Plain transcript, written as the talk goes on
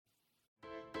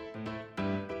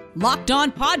Locked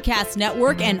On Podcast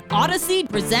Network and Odyssey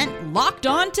present Locked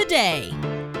On Today.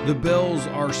 The Bills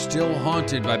are still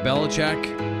haunted by Belichick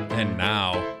and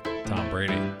now Tom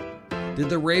Brady. Did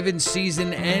the Ravens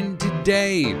season end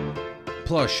today?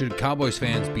 Plus, should Cowboys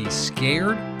fans be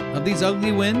scared of these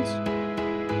ugly wins?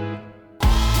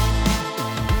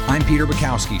 I'm Peter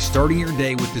Bukowski, starting your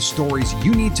day with the stories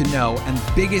you need to know and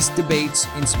biggest debates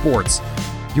in sports.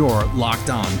 You're Locked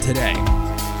On Today.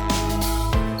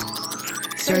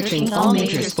 Searching all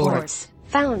major sports.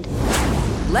 Found.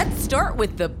 Let's start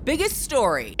with the biggest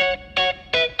story.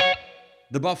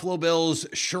 The Buffalo Bills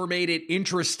sure made it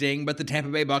interesting, but the Tampa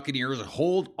Bay Buccaneers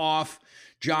hold off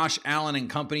Josh Allen and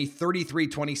company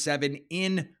 33-27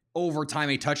 in overtime,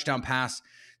 a touchdown pass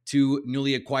to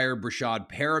newly acquired Breshad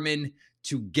Perriman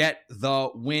to get the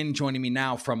win. Joining me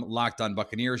now from Locked On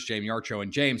Buccaneers, James Yarcho.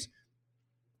 And James,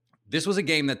 this was a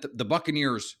game that the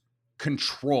Buccaneers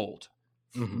controlled,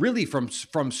 really from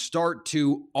start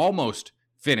to almost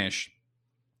finish.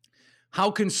 How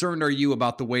concerned are you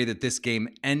about the way that this game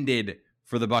ended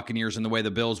for the Buccaneers and the way the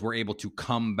Bills were able to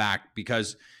come back?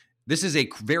 Because this is a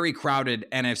very crowded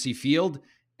NFC field,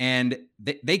 and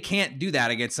they can't do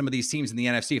that against some of these teams in the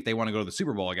NFC if they want to go to the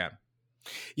Super Bowl again.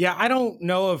 Yeah, I don't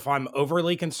know if I'm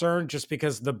overly concerned just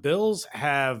because the Bills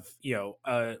have,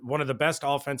 one of the best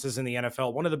offenses in the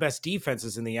NFL, one of the best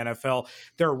defenses in the NFL.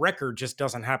 Their record just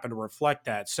doesn't happen to reflect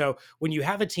that. So when you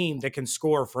have a team that can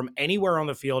score from anywhere on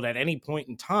the field at any point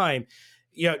in time,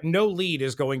 no lead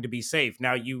is going to be safe.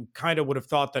 Now, you kind of would have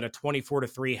thought that a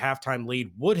 24-3 halftime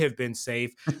lead would have been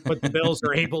safe, but the Bills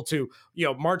are able to,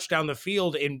 march down the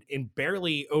field in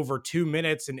barely over 2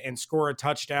 minutes and score a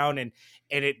touchdown. And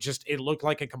it looked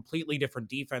like a completely different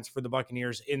defense for the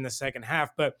Buccaneers in the second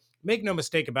half. But make no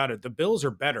mistake about it, the Bills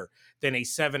are better than a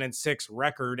 7-6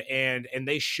 record, and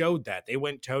they showed that. They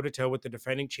went toe-to-toe with the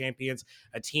defending champions,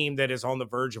 a team that is on the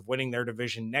verge of winning their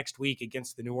division next week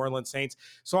against the New Orleans Saints.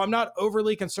 So I'm not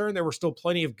overly concerned. There were still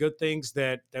plenty of good things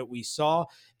that we saw,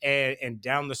 and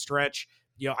down the stretch,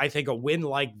 I think a win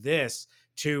like this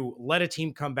to let a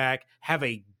team come back, have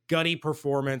a gutty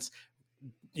performance,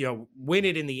 win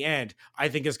it in the end, I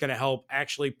think is going to help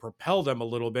actually propel them a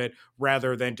little bit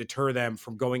rather than deter them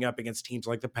from going up against teams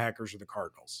like the Packers or the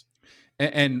Cardinals.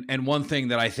 And one thing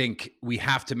that I think we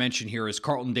have to mention here is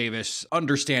Carlton Davis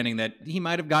understanding that he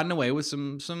might have gotten away with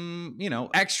some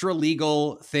extra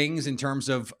legal things in terms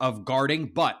of guarding,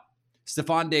 but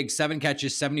Stephon Diggs, 7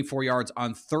 catches, 74 yards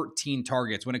on 13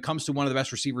 targets. When it comes to one of the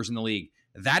best receivers in the league,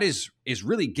 that is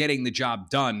really getting the job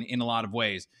done in a lot of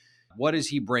ways. What does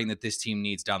he bring that this team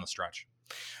needs down the stretch?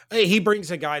 He brings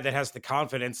a guy that has the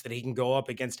confidence that he can go up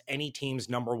against any team's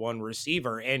number one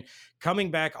receiver. And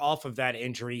coming back off of that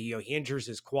injury, he injures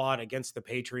his quad against the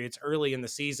Patriots early in the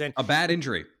season. A bad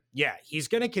injury. Yeah, he's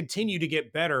going to continue to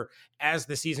get better as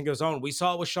the season goes on. We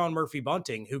saw it with Sean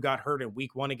Murphy-Bunting, who got hurt in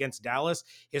week 1 against Dallas.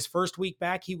 His first week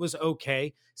back, he was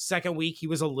okay. Second week, he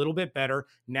was a little bit better.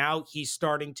 Now he's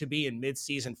starting to be in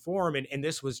midseason form, and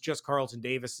this was just Carlton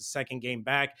Davis' second game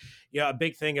back. Yeah, a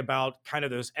big thing about kind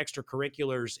of those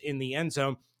extracurriculars in the end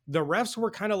zone, the refs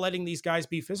were kind of letting these guys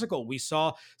be physical. We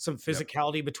saw some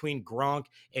physicality between Gronk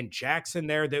and Jackson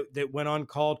there that went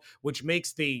uncalled, which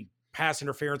makes the pass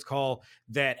interference call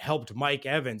that helped Mike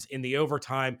Evans in the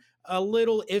overtime a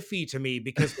little iffy to me,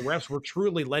 because the refs were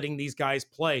truly letting these guys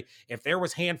play. If there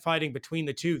was hand fighting between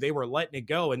the two, they were letting it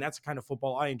go, and that's the kind of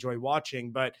football I enjoy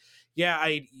watching. But yeah,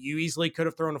 you easily could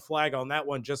have thrown a flag on that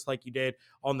one, just like you did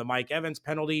on the Mike Evans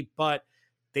penalty, but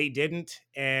they didn't.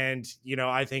 And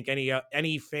I think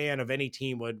any fan of any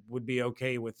team would be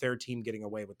okay with their team getting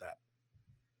away with that.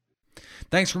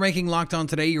 Thanks for making Locked On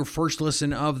Today your first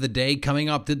listen of the day. Coming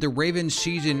up, did the Ravens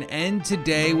season end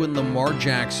today when Lamar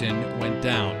Jackson went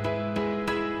down?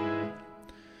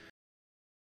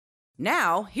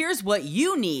 Now, here's what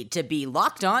you need to be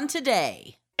locked on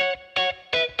today.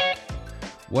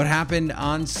 What happened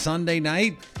on Sunday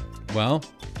night? Well,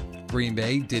 Green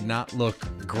Bay did not look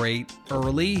great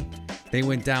early. They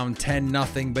went down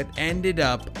 10-0, but ended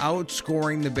up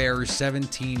outscoring the Bears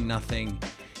 17-0.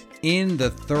 In the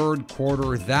third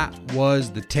quarter. That was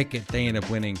the ticket. They ended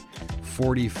up winning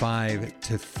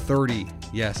 45-30.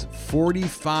 Yes,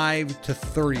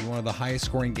 45-30. One of the highest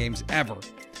scoring games ever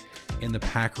in the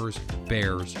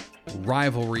Packers-Bears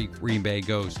rivalry. Green Bay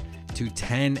goes to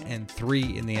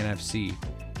 10-3 in the NFC.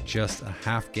 Just a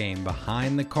half game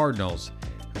behind the Cardinals,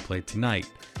 who play tonight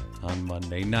on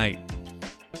Monday night.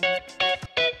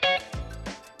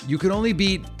 You can only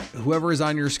beat whoever is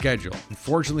on your schedule.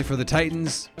 Unfortunately for the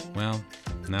Titans, well,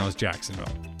 now it's Jacksonville.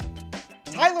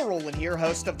 Tyler Rowland here,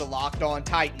 host of the Locked On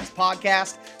Titans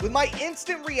podcast, with my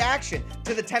instant reaction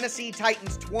to the Tennessee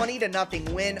Titans 20-0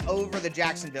 win over the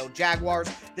Jacksonville Jaguars.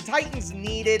 The Titans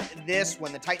needed this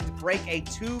when the Titans break a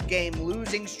 2-game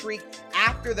losing streak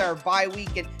after their bye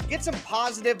week and get some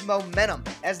positive momentum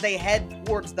as they head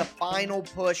towards the final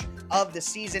push of the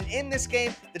season. In this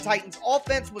game, the Titans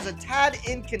offense was a tad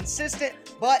inconsistent,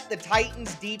 but the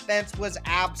Titans defense was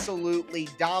absolutely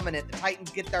dominant. The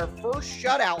Titans get their first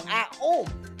shutout at home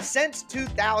since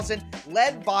 2000,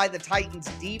 led by the Titans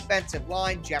defensive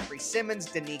line. Jeffrey Simmons,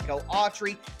 Danico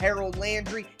Autry, Harold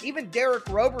Landry, even Derek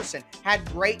Roberson had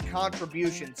great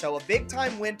contributions. So a big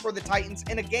time win for the Titans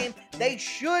in a game they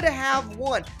should have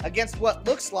won against what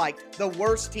looks like the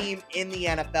worst team in the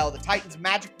NFL. The Titans'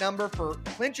 magic number for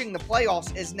clinching the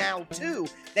playoffs is now 2.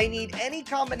 They need any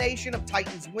combination of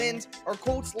Titans wins or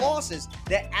Colts losses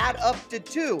that add up to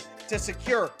 2 to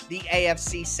secure the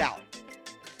AFC South.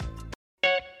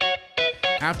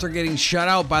 After getting shut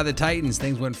out by the Titans,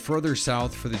 things went further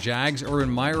south for the Jags.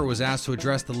 Urban Meyer was asked to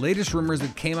address the latest rumors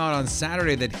that came out on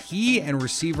Saturday that he and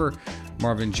receiver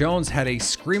Marvin Jones had a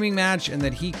screaming match and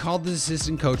that he called the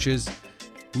assistant coaches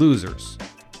losers.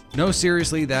 No,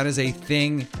 seriously, that is a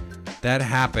thing that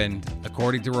happened,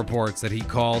 according to reports, that he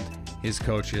called his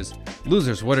coaches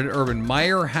losers. What did Urban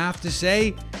Meyer have to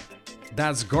say?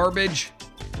 That's garbage.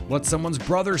 What someone's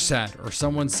brother said, or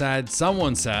someone said,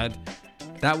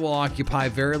 that will occupy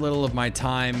very little of my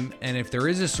time, and if there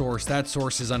is a source, that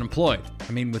source is unemployed.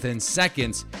 I mean, within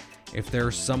seconds, if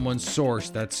there's someone's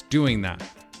source that's doing that.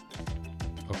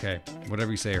 Okay, whatever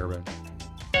you say, Urban.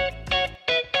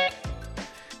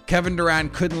 Kevin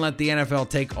Durant couldn't let the NFL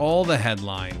take all the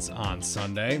headlines on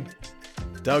Sunday.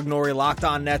 Doug Norrie, Locked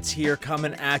On Nets here,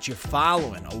 coming at you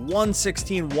following a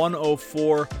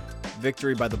 116-104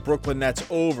 victory by the Brooklyn Nets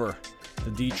over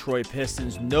the Detroit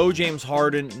Pistons. No James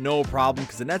Harden, no problem,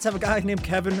 because the Nets have a guy named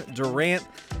Kevin Durant.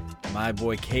 My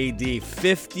boy KD,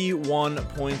 51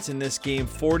 points in this game,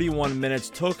 41 minutes,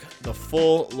 took the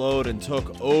full load and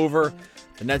took over.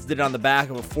 The Nets did it on the back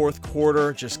of a fourth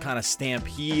quarter, just kind of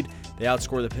stampede. They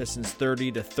outscored the Pistons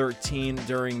 30-13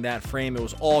 during that frame. It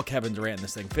was all Kevin Durant in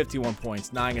this thing. 51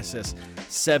 points, 9 assists,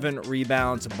 7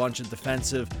 rebounds, a bunch of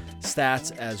defensive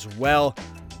stats as well.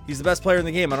 He's the best player in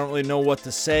the game. I don't really know what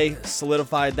to say.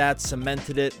 Solidified that,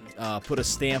 cemented it, put a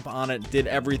stamp on it, did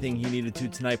everything he needed to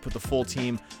tonight, put the full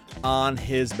team on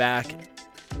his back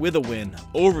with a win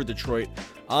over Detroit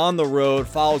on the road.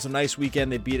 Follows a nice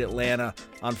weekend. They beat Atlanta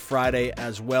on Friday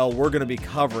as well. We're going to be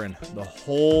covering the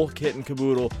whole kit and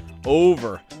caboodle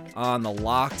over on the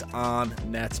Locked On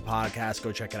Nets podcast.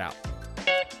 Go check it out.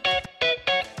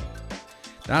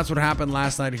 That's what happened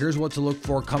last night. Here's what to look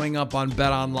for coming up on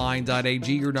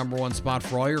betonline.ag, your number one spot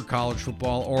for all your college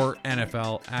football or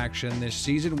NFL action this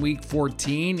season. Week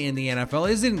 14 in the NFL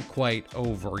isn't quite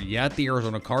over yet. The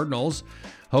Arizona Cardinals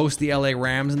host the LA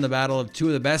Rams in the battle of two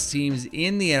of the best teams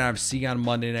in the NFC on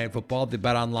Monday Night Football. The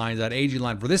betonline.ag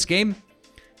line for this game,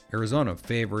 Arizona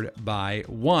favored by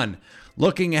 1.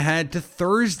 Looking ahead to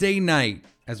Thursday night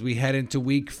as we head into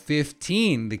Week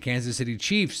 15, the Kansas City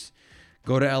Chiefs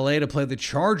go to LA to play the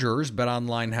Chargers.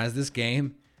 BetOnline has this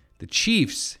game. The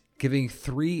Chiefs giving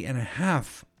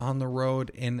 3.5 on the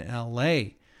road in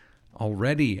LA.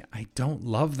 Already, I don't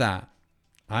love that.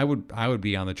 I would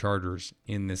be on the Chargers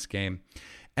in this game.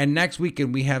 And next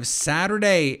weekend, we have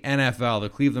Saturday NFL. The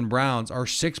Cleveland Browns are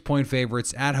 6-point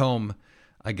favorites at home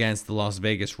against the Las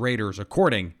Vegas Raiders,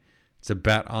 according to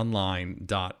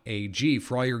betonline.ag.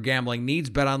 For all your gambling needs,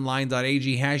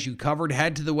 betonline.ag has you covered.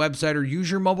 Head to the website or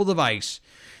use your mobile device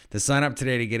to sign up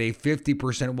today to get a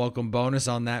 50% welcome bonus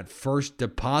on that first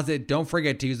deposit. Don't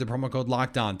forget to use the promo code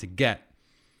LOCKEDON to get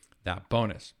that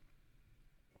bonus.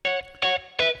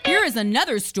 Here is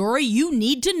another story you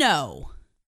need to know.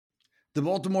 The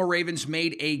Baltimore Ravens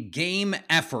made a game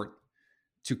effort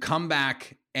to come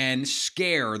back and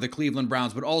scare the Cleveland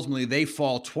Browns, but ultimately they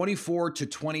fall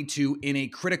 24-22 in a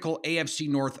critical AFC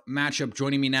North matchup.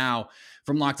 Joining me now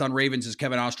from Locked On Ravens is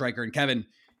Kevin Ostreicher. And Kevin,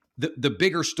 the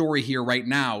bigger story here right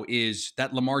now is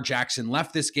that Lamar Jackson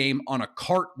left this game on a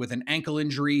cart with an ankle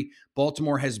injury.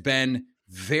 Baltimore has been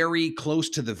very close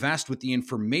to the vest with the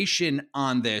information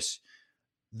on this.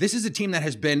 This is a team that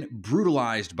has been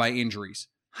brutalized by injuries.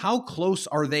 How close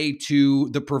are they to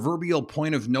the proverbial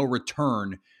point of no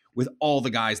return with all the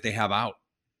guys they have out?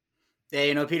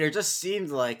 Yeah, Peter, it just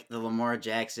seemed like the Lamar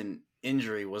Jackson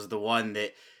injury was the one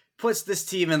that puts this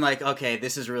team in okay,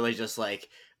 this is really just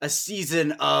a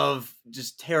season of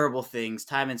just terrible things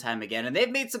time and time again. And they've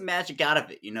made some magic out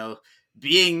of it,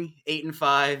 being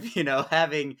 8-5,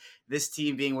 having this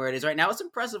team being where it is right now. It's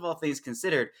impressive, all things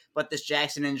considered. But this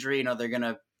Jackson injury, they're going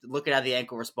to look at how the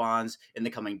ankle responds in the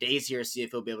coming days here, see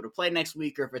if he'll be able to play next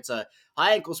week, or if it's a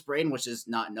high ankle sprain, which is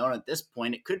not known at this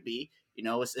point, it could be,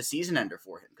 a season ender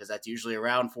for him, because that's usually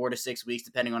around 4 to 6 weeks,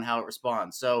 depending on how it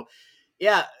responds. So,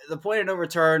 yeah, the point of no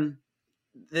return,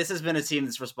 this has been a team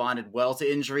that's responded well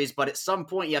to injuries, but at some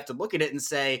point you have to look at it and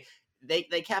say, they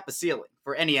cap a ceiling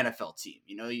for any NFL team.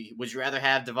 Would you rather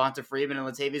have Devonta Freeman and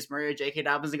Latavius Murray or J.K.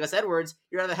 Dobbins and Gus Edwards?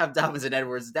 You'd rather have Dobbins and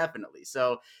Edwards, definitely.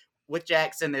 So with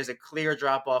Jackson, there's a clear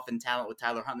drop-off in talent with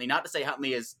Tyler Huntley. Not to say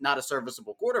Huntley is not a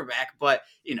serviceable quarterback, but,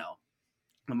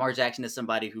 Lamar Jackson is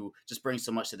somebody who just brings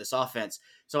so much to this offense.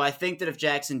 So I think that if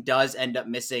Jackson does end up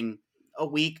missing a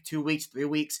week, 2 weeks, 3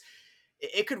 weeks,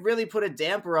 it could really put a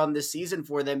damper on this season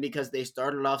for them, because they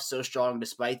started off so strong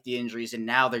despite the injuries, and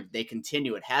now they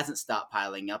continue. It hasn't stopped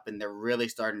piling up, and they're really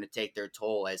starting to take their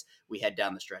toll as we head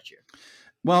down the stretch here.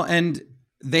 Well, and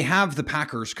they have the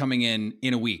Packers coming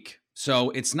in a week. So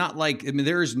it's not like,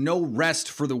 there is no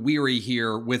rest for the weary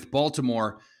here with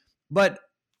Baltimore, but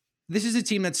this is a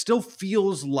team that still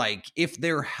feels like, if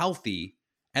they're healthy,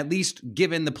 at least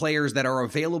given the players that are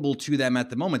available to them at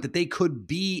the moment, that they could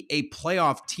be a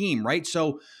playoff team, right?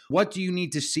 So what do you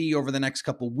need to see over the next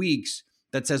couple of weeks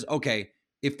that says, okay,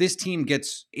 if this team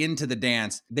gets into the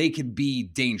dance, they could be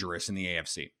dangerous in the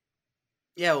AFC?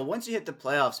 Yeah, well, once you hit the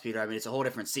playoffs, Peter, it's a whole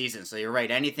different season. So you're right.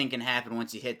 Anything can happen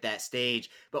once you hit that stage.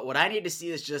 But what I need to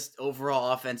see is just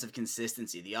overall offensive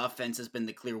consistency. The offense has been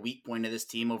the clear weak point of this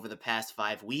team over the past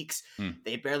 5 weeks.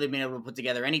 They've barely been able to put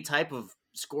together any type of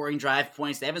scoring drive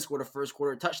points. They haven't scored a first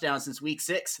quarter touchdown since week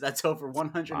 6. That's over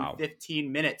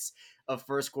 115 minutes of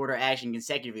first quarter action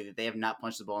consecutively that they have not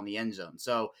punched the ball in the end zone.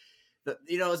 So,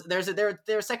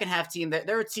 they're a second half team.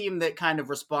 They're a team that kind of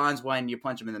responds when you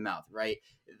punch them in the mouth, right?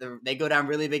 They go down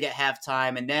really big at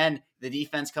halftime, and then the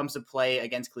defense comes to play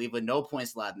against Cleveland. No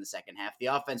points allowed in the second half. The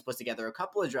offense puts together a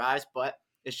couple of drives, but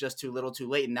it's just too little too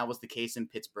late, and that was the case in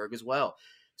Pittsburgh as well.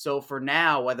 So for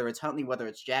now, whether it's Huntley, whether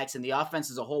it's Jackson, the offense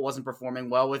as a whole wasn't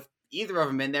performing well with either of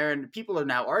them in there, and people are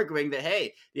now arguing that,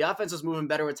 hey, the offense was moving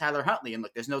better with Tyler Huntley. And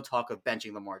look, there's no talk of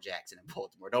benching Lamar Jackson in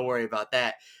Baltimore. Don't worry about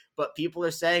that. But people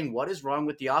are saying, what is wrong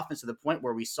with the offense, to the point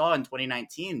where we saw in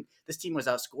 2019, this team was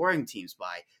outscoring teams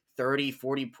by 30,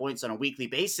 40 points on a weekly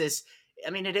basis.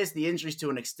 It is the injuries to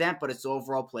an extent, but it's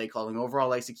overall play calling,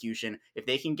 overall execution. If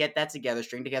they can get that together,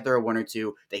 string together a win or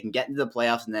two, they can get into the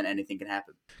playoffs, and then anything can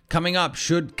happen. Coming up,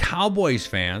 should Cowboys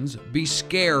fans be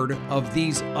scared of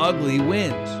these ugly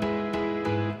wins?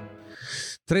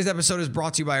 Today's episode is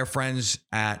brought to you by our friends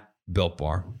at Built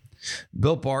Bar.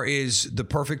 Built Bar is the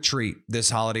perfect treat this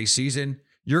holiday season.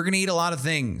 You're going to eat a lot of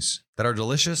things that are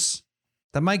delicious,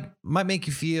 that might make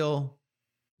you feel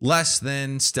less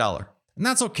than stellar. And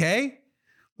that's okay.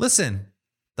 Listen,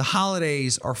 the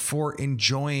holidays are for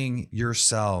enjoying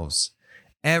yourselves.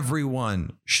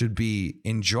 Everyone should be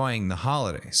enjoying the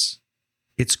holidays.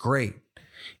 It's great.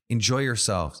 Enjoy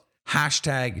yourselves.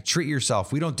 Hashtag treat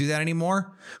yourself. We don't do that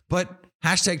anymore, but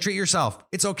hashtag treat yourself.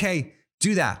 It's okay.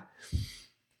 Do that.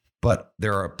 But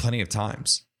there are plenty of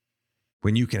times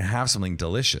when you can have something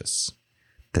delicious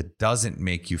that doesn't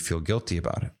make you feel guilty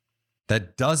about it.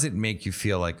 That doesn't make you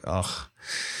feel like, ugh,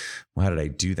 why did I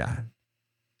do that?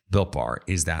 Built Bar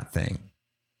is that thing.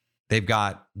 They've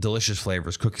got delicious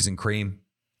flavors, cookies and cream,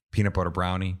 peanut butter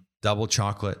brownie, double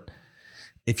chocolate.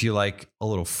 If you like a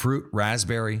little fruit,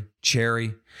 raspberry,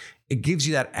 cherry, it gives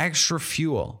you that extra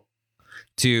fuel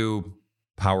to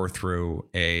power through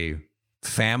a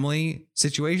family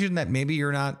situation that maybe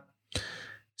you're not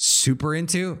super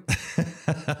into.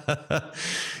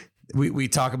 We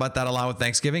talk about that a lot with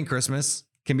Thanksgiving. Christmas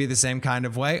can be the same kind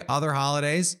of way. Other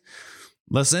holidays.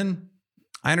 Listen,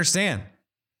 I understand.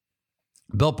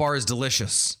 Built Bar is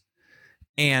delicious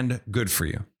and good for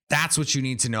you. That's what you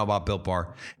need to know about Built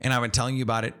Bar. And I've been telling you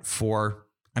about it for,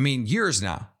 years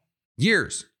now.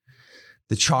 Years.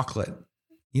 The chocolate.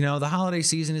 The holiday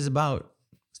season is about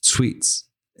sweets.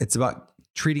 It's about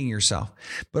treating yourself,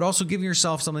 but also giving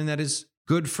yourself something that is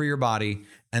good for your body.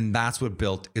 And that's what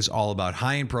Built is all about.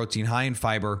 High in protein, high in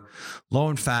fiber, low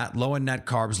in fat, low in net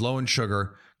carbs, low in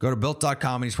sugar. Go to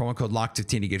Built.com and use promo code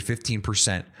LOCK15 to get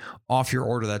 15% off your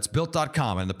order. That's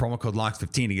Built.com and the promo code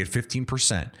LOCK15 to get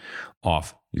 15%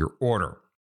 off your order.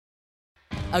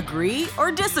 Agree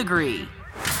or disagree?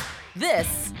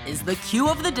 This is the cue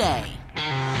of the day.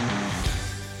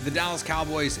 The Dallas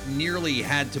Cowboys nearly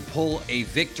had to pull a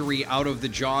victory out of the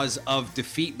jaws of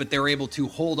defeat, but they were able to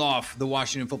hold off the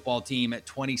Washington football team at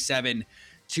 27-20.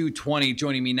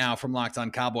 Joining me now from Locked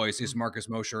On Cowboys is Marcus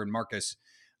Mosher. And Marcus,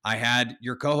 I had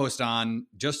your co-host on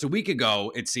just a week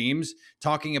ago, it seems,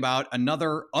 talking about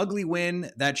another ugly win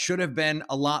that should have been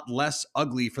a lot less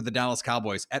ugly for the Dallas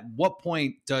Cowboys. At what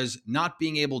point does not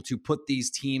being able to put these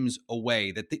teams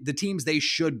away, that the teams they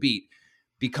should beat,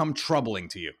 become troubling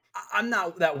to you? I'm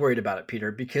not that worried about it,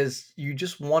 Peter, because you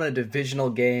just won a divisional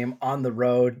game on the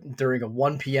road during a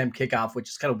 1 p.m. kickoff, which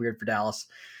is kind of weird for Dallas.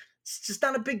 It's just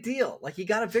not a big deal. Like, you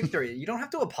got a victory. You don't have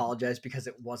to apologize because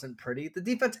it wasn't pretty. The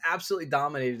defense absolutely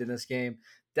dominated in this game.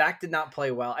 Dak did not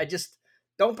play well. I just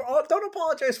don't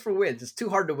apologize for wins. It's too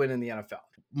hard to win in the NFL.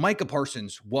 Micah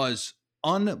Parsons was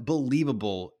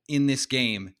unbelievable in this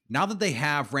game. Now that they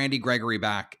have Randy Gregory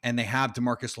back and they have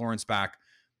DeMarcus Lawrence back,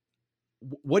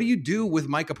 what do you do with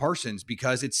Micah Parsons?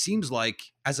 Because it seems like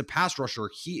as a pass rusher,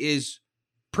 he is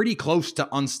pretty close to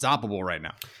unstoppable right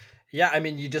now. Yeah, I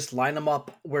mean, you just line them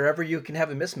up wherever you can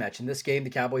have a mismatch. In this game, the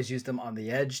Cowboys used them on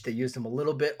the edge. They used them a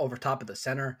little bit over top of the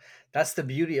center. That's the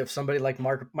beauty of somebody like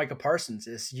Micah Parsons,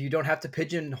 is you don't have to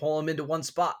pigeonhole him into one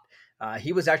spot.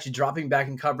 He was actually dropping back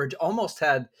in coverage, almost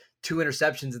had 2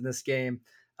 interceptions in this game.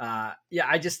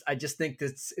 I just think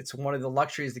it's one of the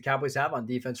luxuries the Cowboys have on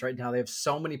defense right now. They have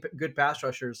so many good pass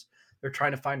rushers. They're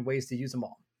trying to find ways to use them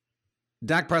all.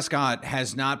 Dak Prescott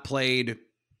has not played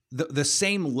the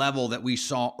same level that we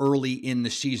saw early in the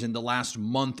season, the last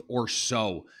month or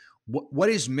so. What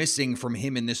is missing from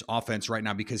him in this offense right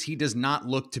now? Because he does not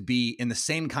look to be in the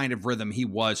same kind of rhythm he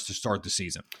was to start the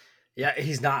season. Yeah,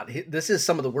 he's not. This is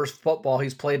some of the worst football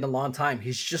he's played in a long time.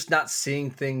 He's just not seeing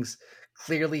things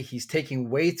clearly. He's taking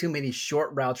way too many short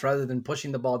routes rather than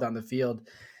pushing the ball down the field.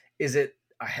 Is it,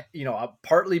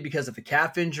 partly because of the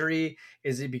calf injury?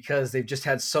 Is it because they've just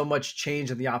had so much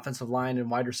change in the offensive line and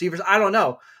wide receivers? I don't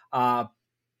know.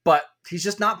 But he's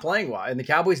just not playing well, and the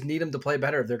Cowboys need him to play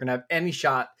better if they're going to have any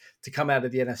shot to come out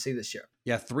of the NFC this year.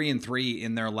 Yeah, 3-3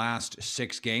 in their last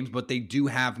 6 games, but they do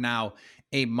have now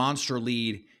a monster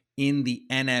lead in the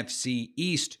NFC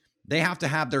East. They have to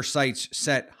have their sights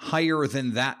set higher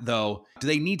than that, though. Do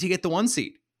they need to get the 1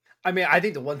 seed? I mean, I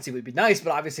think the 1 seed would be nice,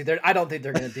 but obviously I don't think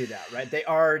they're going to do that, right? They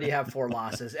already have 4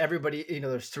 losses. Everybody,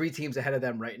 there's 3 teams ahead of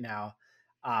them right now.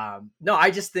 No, I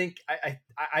just think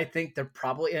I think they're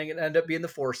probably going to end up being the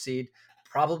 4 seed,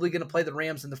 probably going to play the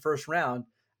Rams in the first round.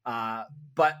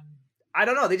 But I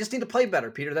don't know. They just need to play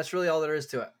better, Peter. That's really all there is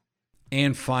to it.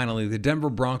 And finally, the Denver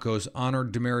Broncos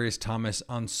honored Demaryius Thomas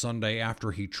on Sunday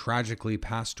after he tragically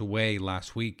passed away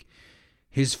last week.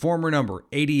 His former number,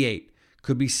 88,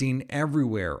 could be seen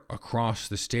everywhere across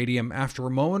the stadium after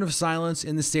a moment of silence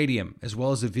in the stadium, as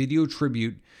well as a video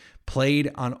tribute played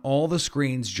on all the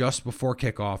screens just before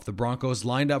kickoff. The Broncos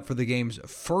lined up for the game's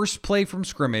first play from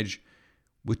scrimmage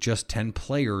with just 10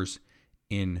 players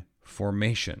in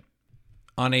formation.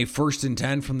 On a 1st and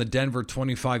 10 from the Denver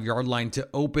 25-yard line to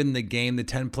open the game, the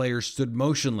 10 players stood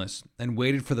motionless and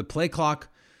waited for the play clock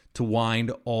to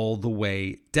wind all the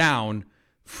way down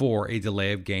for a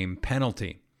delay of game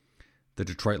penalty. The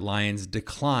Detroit Lions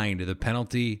declined the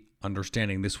penalty,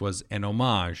 understanding this was an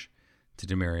homage to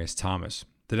Demaryius Thomas.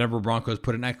 The Denver Broncos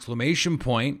put an exclamation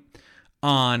point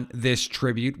on this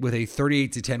tribute with a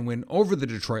 38-10 win over the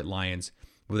Detroit Lions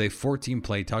with a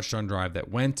 14-play touchdown drive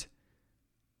that went,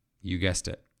 you guessed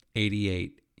it,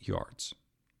 88 yards.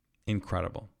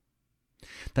 Incredible.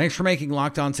 Thanks for making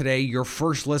Locked On Today your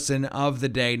first listen of the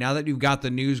day. Now that you've got the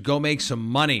news, go make some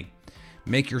money.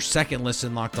 Make your second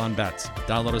listen Locked On Bets.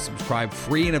 Download and subscribe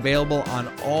free and available on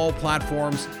all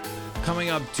platforms. Coming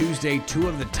up Tuesday, 2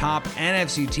 of the top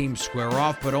NFC teams square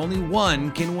off, but only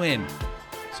 1 can win.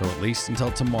 So at least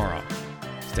until tomorrow,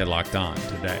 stay locked on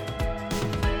today.